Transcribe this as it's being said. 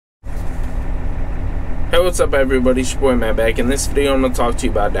Hey, what's up everybody, it's your boy Matt back. In this video I'm going to talk to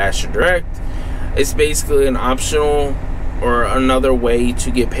you about Dasher Direct. It's basically an optional or another way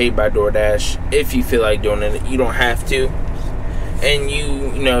to get paid by DoorDash if you feel like doing it. You don't have to. And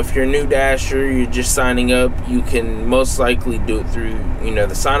you know, if you're a new Dasher, you're just signing up, you can most likely do it through,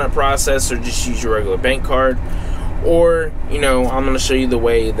 the sign up process, or just use your regular bank card. Or, I'm going to show you the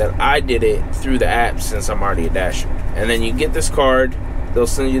way that I did it through the app since I'm already a Dasher. And then you get this card, they'll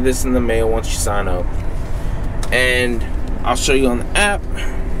send you this in the mail once you sign up. And I'll show you on the app.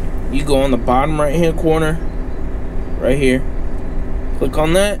 You go on the bottom right hand corner, right here. Click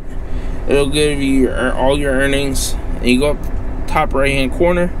on that. It'll give you all your earnings. And you go up top right hand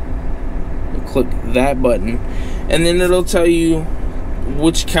corner. You click that button. And then it'll tell you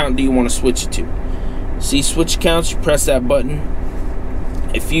which account do you want to switch it to. See switch accounts, you press that button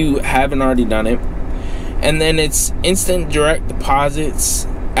if you haven't already done it. And then it's instant direct deposits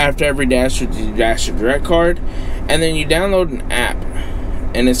after every Dasher to your Dasher Direct card. And then you download an app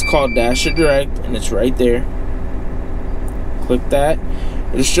and it's called Dasher Direct, and it's right there. Click that.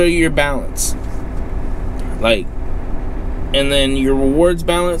 It'll show you your balance, and then your rewards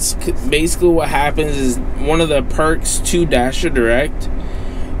balance. Basically what happens is, one of the perks to Dasher Direct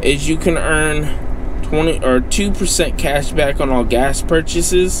is you can earn 20 or 2% cash back on all gas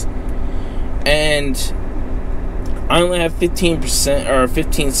purchases, and I only have 15% or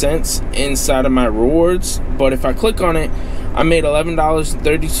 15 cents inside of my rewards. But if I click on it, I made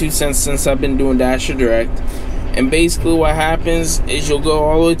 $11.32 since I've been doing Dasher Direct. And basically what happens is, you'll go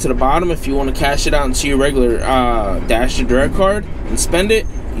all the way to the bottom if you want to cash it out into your regular Dasher Direct card and spend it.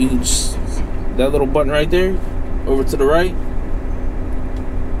 You can just, that little button right there, over to the right.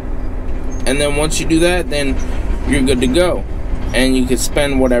 And then once you do that, then you're good to go, and you can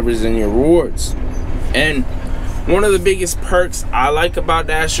spend whatever's in your rewards. And one of the biggest perks I like about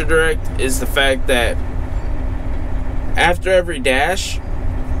Dasher Direct is the fact that after every dash,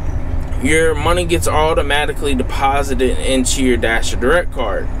 your money gets automatically deposited into your Dasher Direct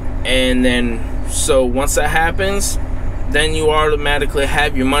card. And then, so once that happens, then you automatically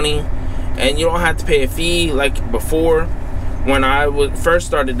have your money, and you don't have to pay a fee like before. When I first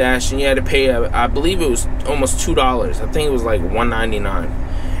started dashing, you had to pay, I believe it was almost $2. I think it was like $1.99,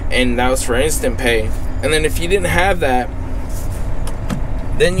 and that was for instant pay. And then if you didn't have that,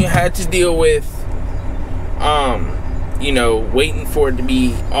 then you had to deal with, waiting for it to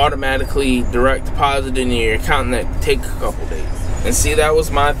be automatically direct deposited in your account, and that could take a couple days. And see, that was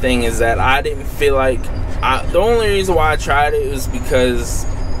my thing, is that I didn't feel like, the only reason why I tried it was because,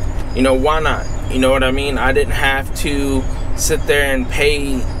 why not? You know what I mean? I didn't have to sit there and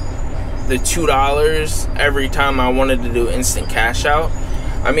pay the $2 every time I wanted to do instant cash out.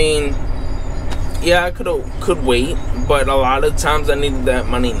 I mean, yeah, I could wait, but a lot of times I needed that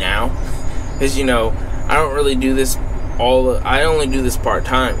money now, because I don't really do this I only do this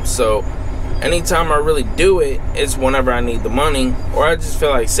part-time. So anytime I really do it is whenever I need the money, or I just feel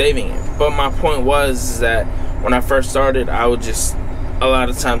like saving it. But my point was that when I first started, I would just a lot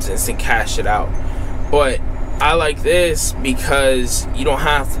of times instant cash it out. But I like this because you don't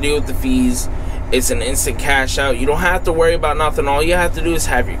have to deal with the fees. It's an instant cash out. You don't have to worry about nothing. All you have to do is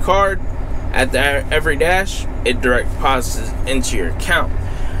have your card. At every dash, it direct deposits into your account.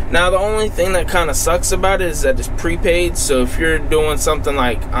 Now, the only thing that kind of sucks about it is that it's prepaid. So if you're doing something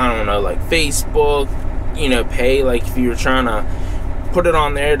like, I don't know, like Facebook, pay, like if you were trying to put it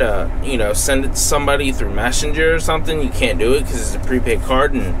on there to, send it to somebody through Messenger or something, you can't do it because it's a prepaid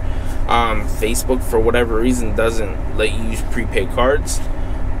card, and Facebook, for whatever reason, doesn't let you use prepaid cards.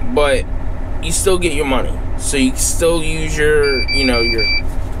 But you still get your money, so you can still use your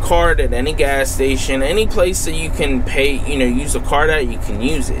card at any gas station, any place that you can pay, use a card at, you can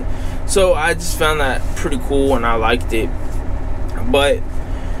use it. So I just found that pretty cool, and I liked it. But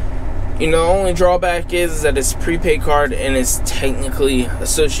the only drawback is that it's a prepaid card, and it's technically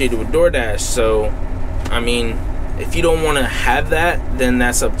associated with DoorDash. So I mean, if you don't want to have that, then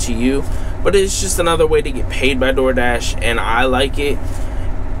that's up to you. But it's just another way to get paid by DoorDash, and I like it.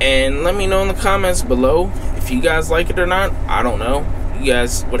 And let me know in the comments below if you guys like it or not. I don't know. You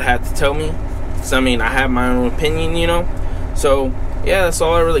guys would have to tell me, because I mean, I have my own opinion, So yeah, that's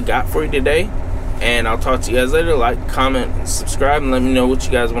all I really got for you today, and I'll talk to you guys later. Like, comment, and subscribe, and let me know what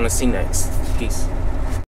you guys want to see next. Peace.